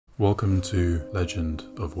Welcome to Legend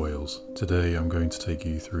of Wales. Today I'm going to take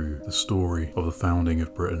you through the story of the founding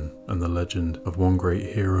of Britain and the legend of one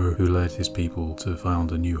great hero who led his people to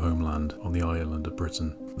found a new homeland on the island of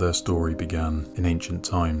Britain. Their story began in ancient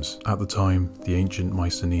times. At the time, the ancient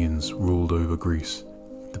Mycenaeans ruled over Greece.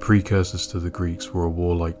 The precursors to the Greeks were a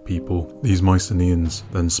warlike people. These Mycenaeans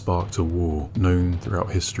then sparked a war known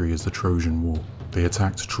throughout history as the Trojan War. They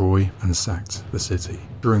attacked Troy and sacked the city.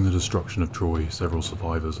 During the destruction of Troy, several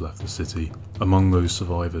survivors left the city. Among those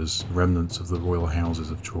survivors, remnants of the royal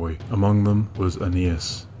houses of Troy. Among them was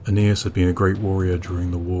Aeneas. Aeneas had been a great warrior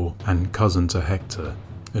during the war and cousin to Hector.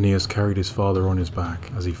 Aeneas carried his father on his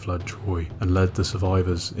back as he fled Troy and led the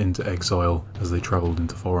survivors into exile as they travelled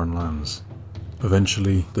into foreign lands.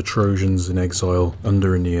 Eventually, the Trojans in exile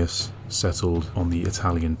under Aeneas settled on the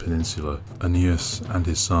Italian peninsula. Aeneas and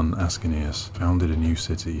his son Ascanius founded a new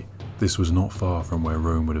city. This was not far from where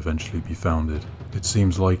Rome would eventually be founded. It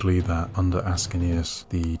seems likely that under Ascanius,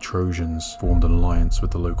 the Trojans formed an alliance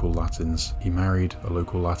with the local Latins. He married a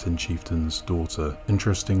local Latin chieftain's daughter.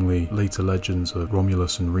 Interestingly, later legends of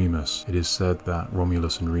Romulus and Remus, it is said that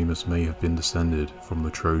Romulus and Remus may have been descended from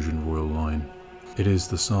the Trojan royal line. It is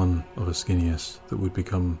the son of Ascanius that would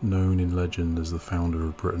become known in legend as the founder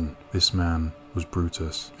of Britain. This man was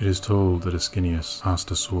Brutus. It is told that Ascanius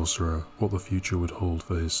asked a sorcerer what the future would hold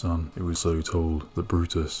for his son. It was so told that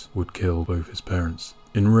Brutus would kill both his parents.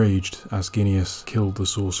 Enraged, Ascanius killed the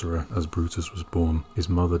sorcerer. As Brutus was born, his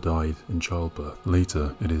mother died in childbirth.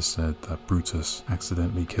 Later, it is said that Brutus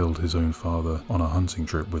accidentally killed his own father on a hunting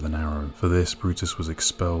trip with an arrow. For this, Brutus was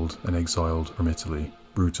expelled and exiled from Italy.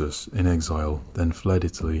 Brutus, in exile, then fled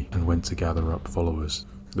Italy and went to gather up followers.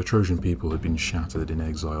 The Trojan people had been shattered in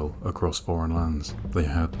exile across foreign lands. They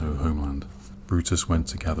had no homeland. Brutus went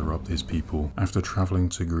to gather up his people after travelling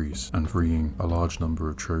to Greece and freeing a large number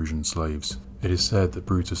of Trojan slaves. It is said that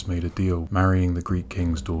Brutus made a deal, marrying the Greek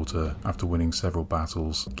king's daughter after winning several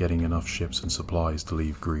battles, getting enough ships and supplies to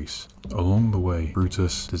leave Greece. Along the way,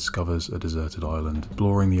 Brutus discovers a deserted island.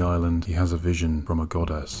 Exploring the island, he has a vision from a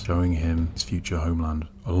goddess, showing him his future homeland.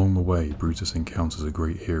 Along the way, Brutus encounters a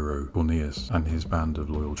great hero, Aeneas, and his band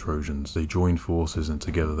of loyal Trojans. They join forces and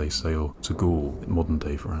together they sail to Gaul, in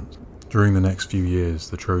modern-day France. During the next few years,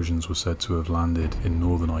 the Trojans were said to have landed in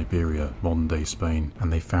northern Iberia, modern-day Spain,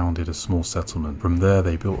 and they founded a small settlement. From there,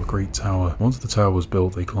 they built a great tower. Once the tower was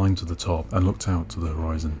built, they climbed to the top and looked out to the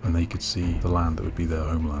horizon, and they could see the land that would be their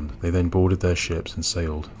homeland. They then boarded their ships and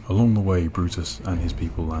sailed. Along the way, Brutus and his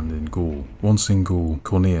people landed in Gaul. Once in Gaul,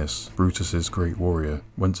 Corneas, Brutus's great warrior,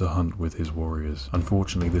 went to hunt with his warriors.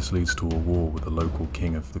 Unfortunately, this leads to a war with the local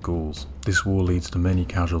king of the Gauls. This war leads to many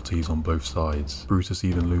casualties on both sides, Brutus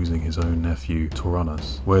even losing his own nephew,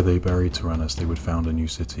 Turnus. Where they buried Turnus, they would found a new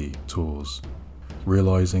city, Tours.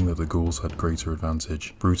 Realizing that the Gauls had greater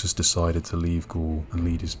advantage, Brutus decided to leave Gaul and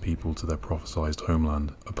lead his people to their prophesied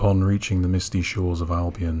homeland. Upon reaching the misty shores of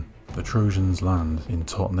Albion, the Trojans land in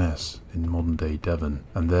Totnes, in modern-day Devon,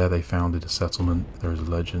 and there they founded a settlement. There is a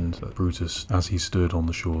legend that Brutus, as he stood on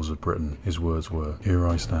the shores of Britain, his words were, "Here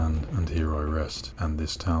I stand, and here I rest, and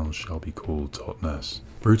this town shall be called Totnes."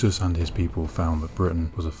 Brutus and his people found that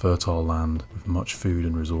Britain was a fertile land with much food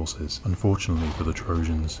and resources. Unfortunately for the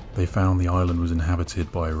Trojans, they found the island was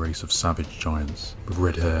inhabited by a race of savage giants with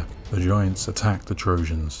red hair. The giants attacked the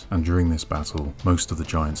Trojans, and during this battle, most of the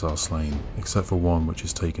giants are slain, except for one which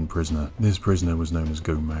is taken prisoner. This prisoner was known as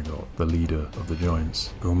Go-Maggot, the leader of the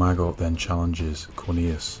giants. Go-Maggot then challenges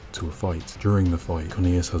Corneas to a fight. During the fight,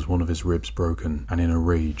 Corneas has one of his ribs broken, and in a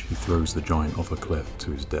rage, he throws the giant off a cliff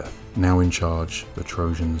to his death. Now in charge, the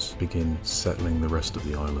Trojans begin settling the rest of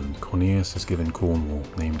the island. Corneas is given Cornwall,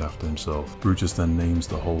 named after himself. Brutus then names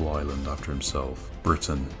the whole island after himself,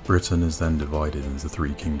 Britain. Britain is then divided into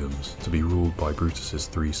 3 kingdoms, to be ruled by Brutus's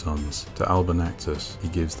 3 sons. To Albinactus, he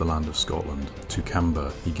gives the land of Scotland. To Camber,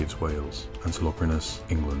 he gives Wales. And to Locrinus,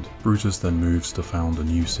 England. Brutus then moves to found a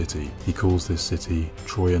new city. He calls this city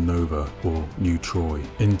Troia Nova, or New Troy.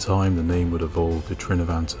 In time, the name would evolve to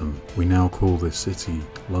Trinovantum. We now call this city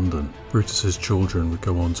London. Brutus's children would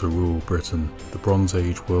go on to rule Britain. The Bronze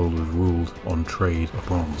Age world was ruled on trade of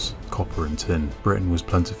bronze, copper and tin. Britain was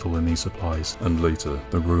plentiful in these supplies, and later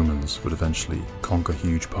the Romans would eventually conquer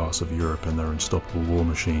huge parts of Europe in their unstoppable war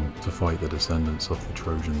machine to fight the descendants of the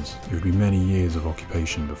Trojans. It would be many years of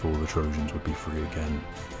occupation before the Trojans would be free again.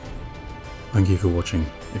 Thank you for watching.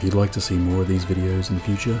 If you'd like to see more of these videos in the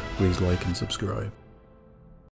future, please like and subscribe.